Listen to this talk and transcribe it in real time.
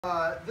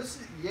This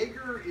is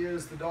Jagger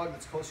is the dog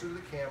that's closer to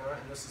the camera,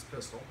 and this is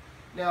Pistol.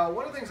 Now,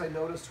 one of the things I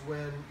noticed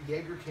when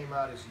Jagger came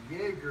out is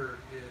Jagger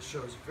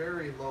shows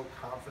very low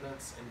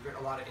confidence and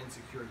a lot of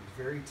insecurity.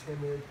 He's very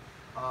timid.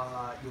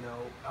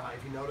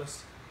 If you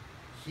notice,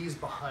 he's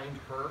behind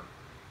her.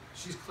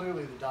 She's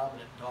clearly the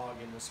dominant dog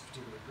in this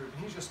particular group,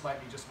 and he just might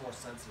be just more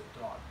sensitive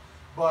dog.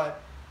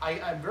 But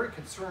I'm very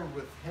concerned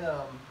with him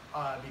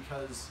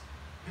because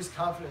his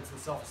confidence and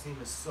self-esteem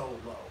is so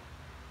low.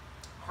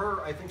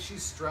 I think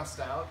she's stressed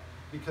out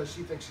because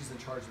she thinks she's in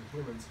charge of the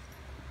humans,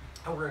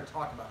 and we're going to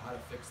talk about how to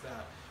fix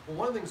that. Well,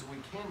 one of the things that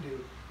we can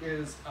do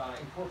is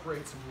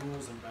incorporate some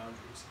rules and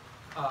boundaries,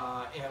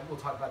 and we'll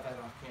talk about that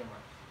off camera.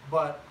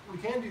 But we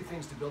can do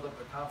things to build up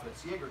their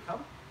confidence. Jagger,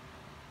 come.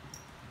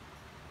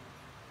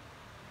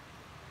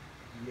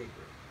 Jagger,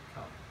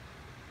 come.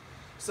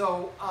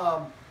 So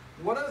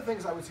one of the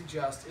things I would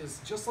suggest is,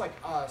 just like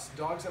us,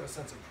 dogs have a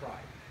sense of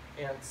pride.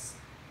 And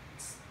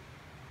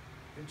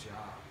good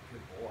job,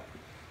 good boy.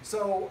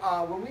 So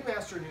when we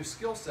master a new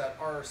skill set,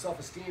 our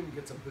self-esteem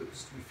gets a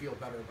boost. We feel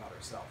better about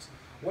ourselves.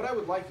 What I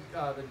would like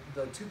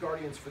the two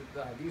guardians for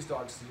these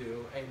dogs to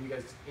do, and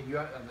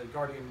the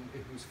guardian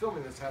who's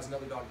filming this has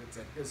another dog that's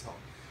at his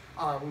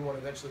home. We want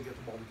to eventually get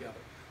them all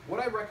together. What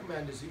I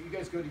recommend is that you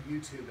guys go to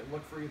YouTube and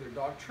look for either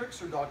dog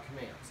tricks or dog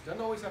commands.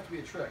 Doesn't always have to be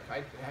a trick.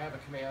 I have a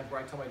command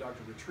where I tell my dog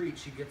to retreat.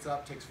 She gets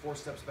up, takes 4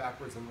 steps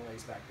backwards, and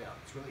lays back down.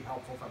 It's really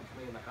helpful if I'm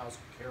coming in the house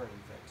carrying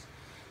things.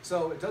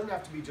 So it doesn't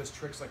have to be just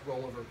tricks like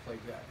roll over or play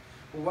dead.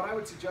 Well, what I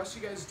would suggest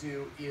you guys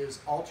do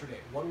is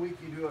alternate. 1 week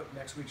you do it,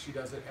 next week she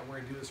does it, and we're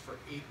going to do this for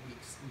 8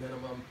 weeks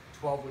minimum.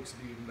 12 weeks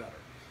would be even better.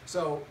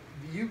 So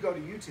you go to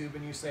YouTube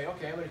and you say,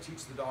 okay, I'm going to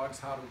teach the dogs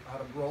how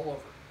to roll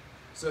over.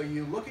 So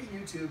you look at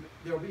YouTube.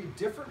 There will be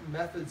different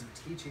methods of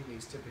teaching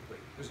these typically.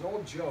 There's an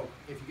old joke: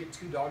 if you get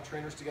 2 dog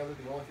trainers together,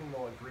 the only thing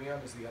they'll agree on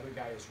is the other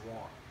guy is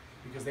wrong,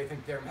 because they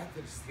think their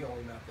method is the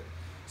only method.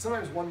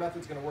 Sometimes one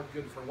method is going to work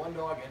good for one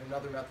dog, and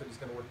another method is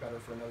going to work better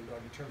for another dog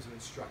in terms of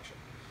instruction.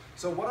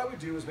 So what I would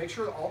do is make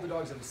sure that all the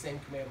dogs have the same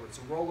command word.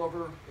 So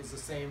rollover is the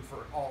same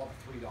for all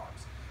of the 3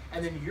 dogs.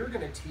 And then you're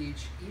going to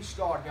teach each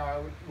dog.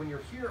 Now, when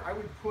you're here, I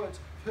would put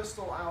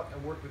Pistol out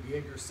and work with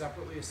Jagger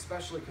separately,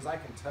 especially because I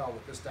can tell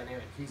with this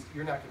dynamic,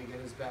 you're not going to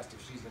get his best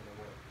if she's in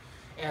the room.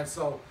 And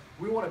so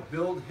we want to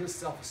build his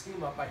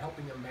self-esteem up by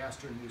helping him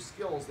master new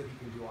skills that he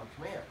can do on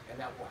command, and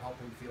that will help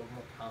him feel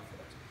more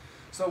confident.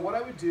 So what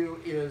I would do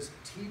is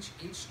teach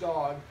each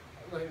dog,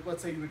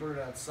 let's say you would learn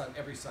it on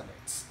every Sunday.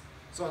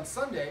 So on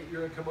Sunday, you're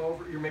going to come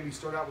over, you maybe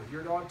start out with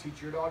your dog,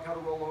 teach your dog how to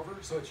roll over.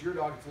 So it's your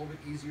dog, it's a little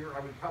bit easier. I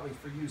would probably,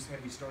 for you,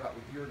 have you start out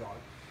with your dog.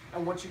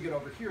 And once you get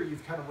over here,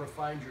 you've kind of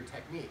refined your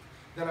technique.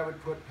 Then I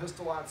would put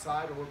Pistol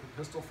outside, or work with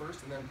Pistol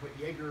first, and then put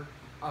Jagger,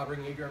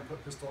 bring Jagger and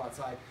put Pistol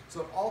outside.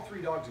 So all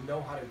 3 dogs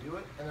know how to do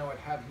it, and then I would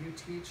have you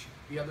teach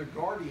the other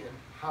guardian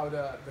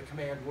the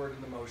command word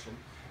and the motion.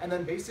 And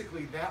then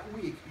basically that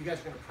week, you guys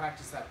are going to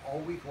practice that all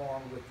week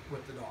long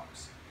with the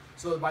dogs.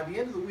 So by the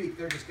end of the week,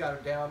 they're just got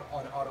it down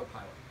on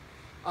autopilot.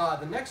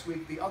 The next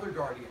week, the other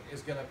guardian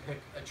is going to pick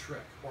a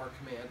trick or a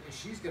command, and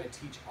she's going to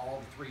teach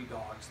all 3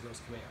 dogs those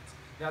commands.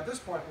 Now at this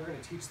point, we're going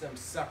to teach them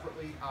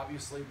separately,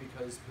 obviously,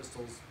 because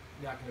Pistol's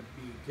not going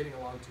to be getting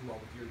along too well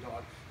with your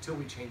dog until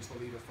we change the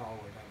leader-follower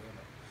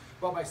dynamic.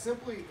 But by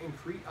simply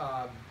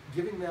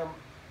giving them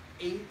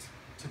 8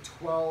 to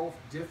 12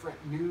 different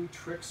new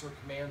tricks or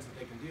commands that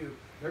they can do,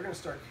 they're going to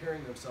start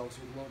carrying themselves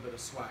with a little bit of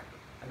swagger,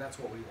 and that's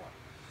what we want.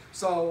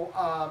 So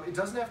it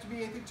doesn't have to be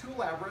anything too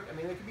elaborate. I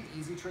mean, they can be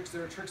easy tricks.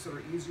 There are tricks that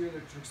are easier, there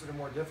are tricks that are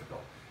more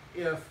difficult.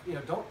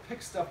 Don't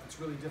pick stuff that's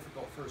really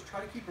difficult first.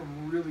 Try to keep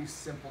them really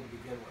simple to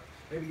begin with.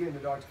 Maybe getting the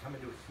dog to come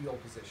into a heel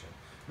position.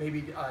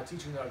 Maybe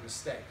teaching the dog to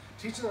stay.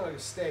 Teaching the dog to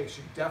stay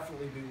should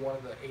definitely be one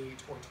of the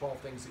 8 or 12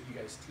 things that you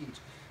guys teach.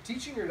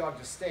 Teaching your dog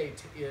to stay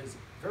is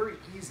very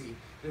easy.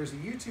 There's a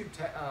YouTube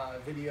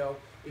video.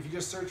 If you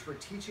just search for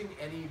 "teaching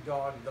any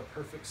dog the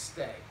perfect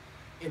stay,"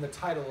 in the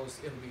title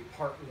it'll be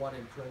part 1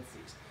 in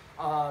parentheses.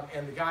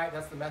 And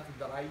that's the method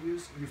that I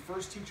use. You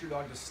first teach your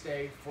dog to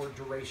stay for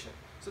duration.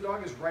 So the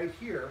dog is right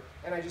here,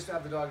 and I just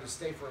have the dog to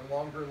stay for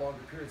longer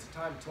periods of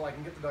time until I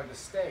can get the dog to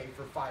stay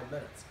for 5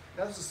 minutes.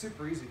 Now this is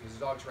super easy because the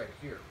dog's right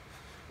here.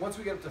 Once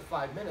we get up to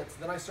 5 minutes,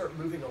 then I start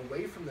moving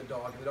away from the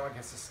dog, and the dog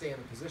has to stay in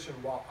the position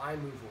while I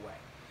move away.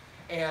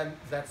 And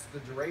that's the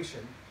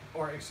duration,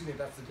 or excuse me,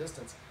 that's the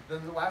distance.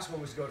 Then the last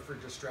one was go for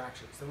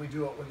distractions. Then we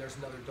do it when there's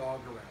another dog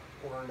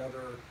around,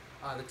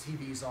 or the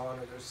TV's on,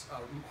 or there's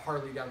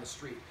Harley down the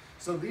street.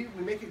 So we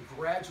make it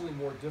gradually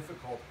more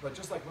difficult, but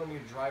just like learning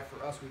to drive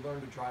for us, we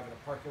learn to drive in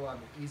a parking lot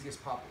in the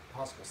easiest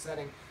possible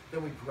setting.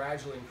 Then we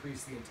gradually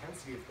increase the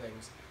intensity of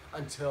things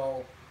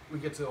until we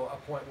get to a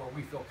point where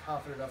we feel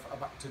confident enough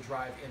to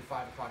drive in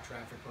 5 o'clock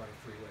traffic or on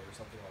a freeway or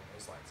something along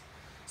those lines.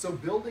 So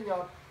building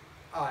up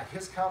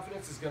his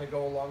confidence is going to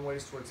go a long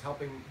ways towards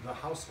helping the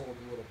household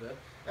a little bit,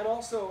 and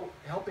also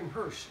helping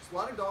her. A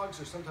lot of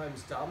dogs are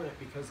sometimes dominant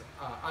because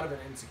out of an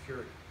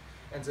insecurity.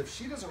 And if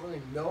she doesn't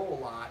really know a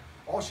lot,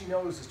 all she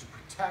knows is to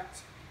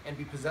protect and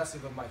be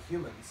possessive of my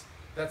humans.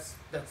 That's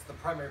the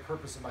primary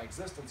purpose of my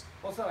existence.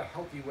 Well, it's not a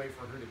healthy way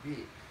for her to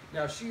be.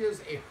 Now, she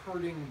is a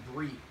herding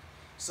breed.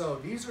 So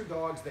these are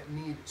dogs that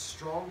need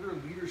stronger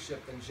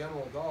leadership than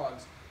general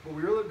dogs, but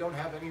we really don't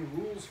have any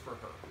rules for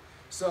her.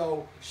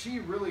 So she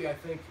really, I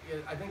think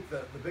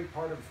the big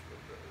part of,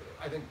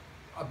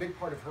 a big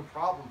part of her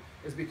problem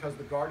is because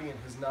the guardian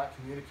has not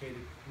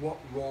communicated what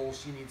role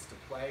she needs to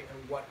play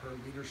and what her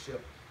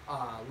leadership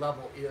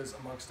level is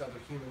amongst other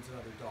humans and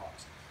other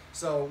dogs.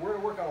 So we're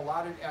going to work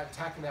on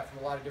attacking that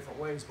from a lot of different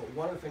ways, but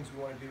one of the things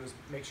we want to do is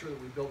make sure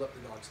that we build up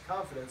the dog's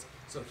confidence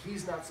so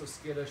he's not so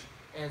skittish,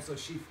 and so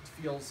she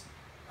feels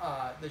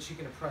that she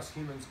can impress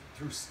humans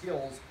through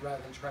skills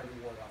rather than trying to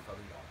ward off other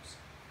dogs.